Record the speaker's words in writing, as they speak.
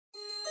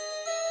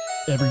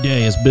Every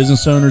day as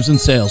business owners and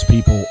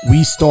salespeople,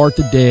 we start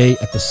the day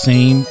at the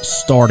same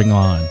starting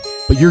line.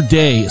 But your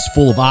day is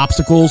full of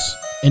obstacles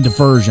and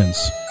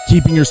diversions.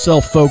 Keeping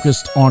yourself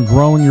focused on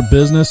growing your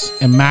business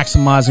and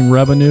maximizing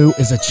revenue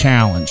is a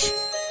challenge.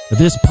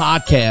 This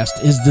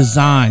podcast is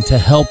designed to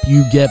help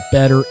you get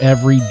better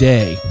every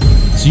day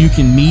so you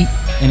can meet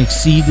and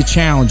exceed the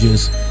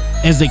challenges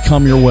as they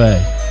come your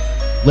way.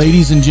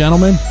 Ladies and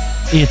gentlemen,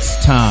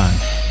 it's time.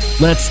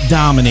 Let's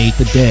dominate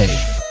the day.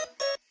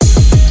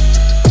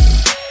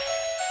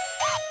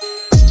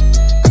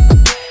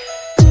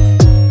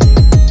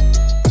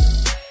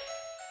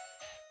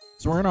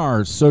 So we're in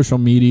our social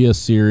media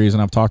series,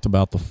 and I've talked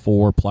about the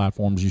 4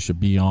 platforms you should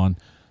be on: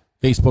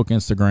 Facebook,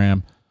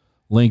 Instagram,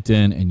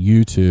 LinkedIn, and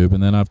YouTube.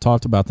 And then I've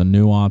talked about the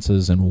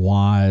nuances and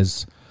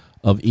whys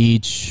of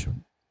each,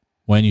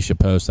 when you should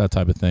post, that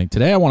type of thing.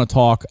 Today I want to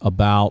talk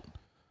about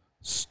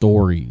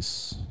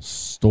stories.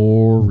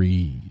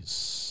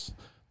 Stories.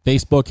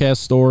 Facebook has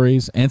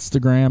stories.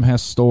 Instagram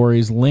has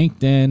stories.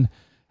 LinkedIn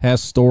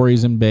has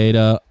stories in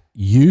beta.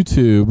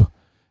 YouTube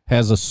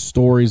has a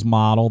stories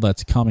model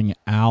that's coming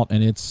out,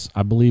 and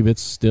I believe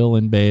it's still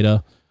in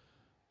beta.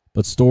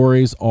 But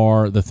stories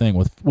are the thing.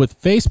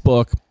 With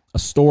Facebook, a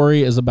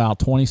story is about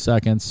 20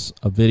 seconds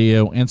of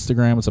video.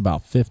 Instagram, it's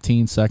about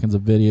 15 seconds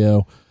of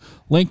video.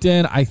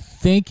 LinkedIn, I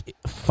think,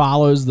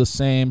 follows the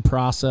same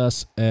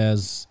process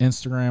as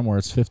Instagram, where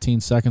it's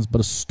 15 seconds. But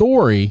a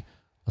story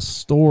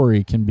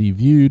can be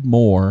viewed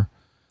more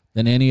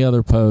than any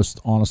other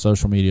post on a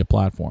social media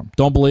platform.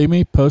 Don't believe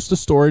me? Post a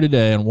story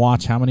today and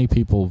watch how many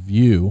people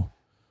view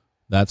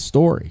that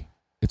story.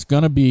 It's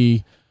going to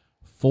be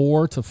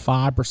 4 to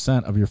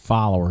 5% of your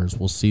followers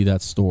will see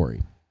that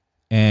story.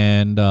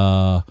 And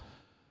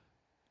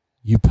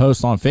you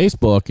post on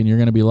Facebook, and you're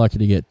going to be lucky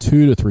to get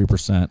 2 to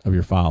 3% of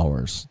your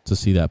followers to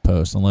see that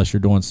post, unless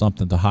you're doing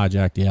something to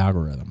hijack the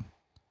algorithm.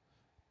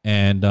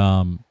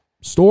 And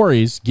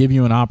stories give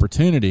you an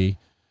opportunity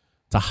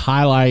to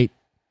highlight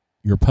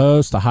your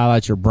post, to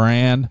highlight your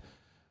brand,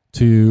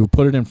 to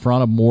put it in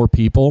front of more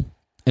people.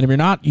 And if you're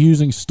not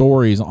using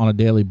stories on a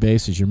daily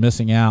basis, you're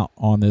missing out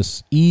on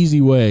this easy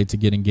way to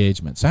get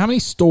engagement. So how many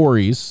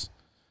stories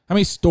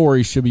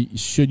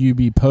should you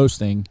be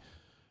posting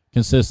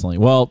consistently?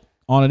 Well,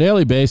 on a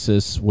daily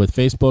basis with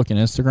Facebook and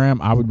Instagram,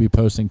 I would be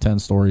posting 10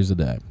 stories a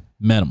day,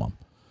 minimum.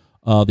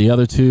 The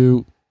other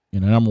two,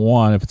 number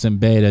one, if it's in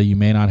beta, you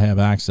may not have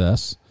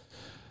access.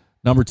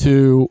 Number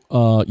two,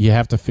 you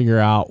have to figure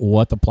out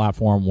what the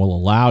platform will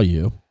allow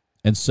you.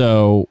 And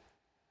so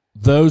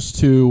those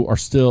two are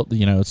still,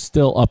 it's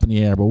still up in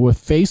the air. But with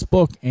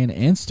Facebook and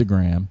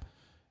Instagram,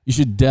 you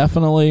should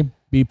definitely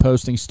be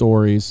posting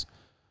stories,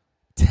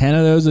 10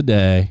 of those a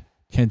day,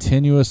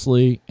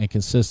 continuously and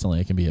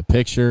consistently. It can be a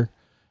picture.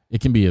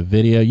 It can be a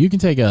video. You can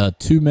take a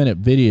 2-minute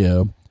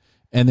video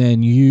and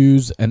then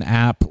use an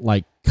app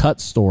like Cut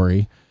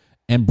Story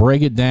and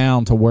break it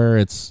down to where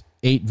it's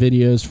 8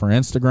 videos for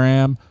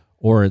Instagram,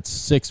 or it's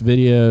 6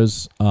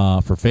 videos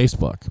for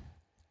Facebook.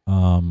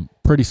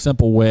 Pretty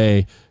simple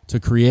way to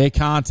create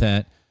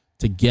content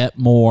to get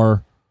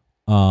more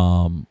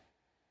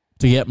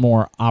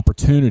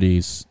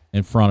opportunities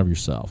in front of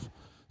yourself.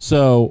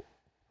 So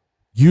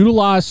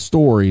utilize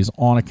stories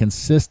on a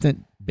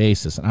consistent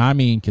basis, and I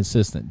mean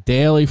consistent,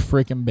 daily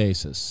freaking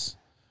basis.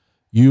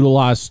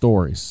 Utilize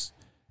stories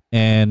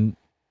and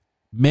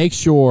make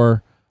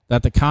sure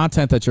that the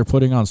content that you're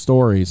putting on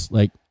stories,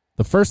 like,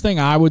 the first thing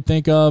I would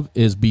think of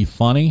is be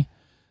funny,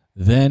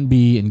 then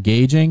be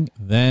engaging,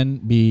 then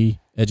be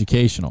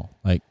educational.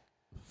 Like,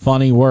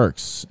 funny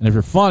works. And if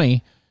you're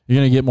funny, you're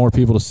going to get more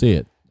people to see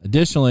it.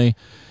 Additionally,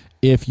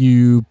 if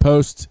you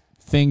post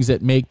things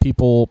that make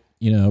people,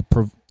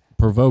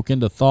 provoke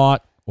into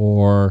thought,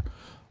 or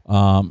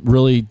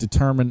really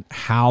determine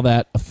how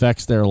that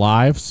affects their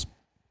lives,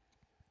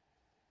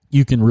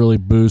 you can really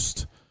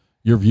boost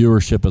your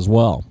viewership as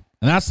well.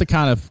 And that's the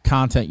kind of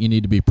content you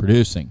need to be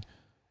producing.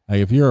 Like,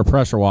 if you're a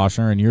pressure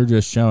washer and you're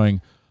just showing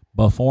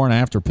before and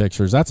after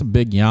pictures, that's a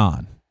big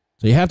yawn.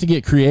 So you have to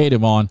get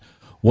creative on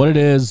what it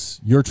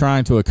is you're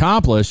trying to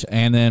accomplish,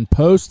 and then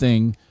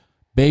posting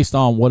based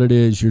on what it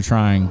is you're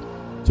trying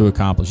to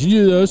accomplish. You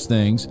do those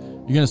things,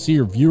 you're going to see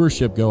your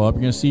viewership go up.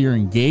 You're going to see your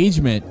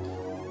engagement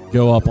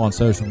go up on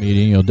social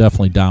media, and you'll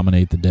definitely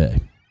dominate the day.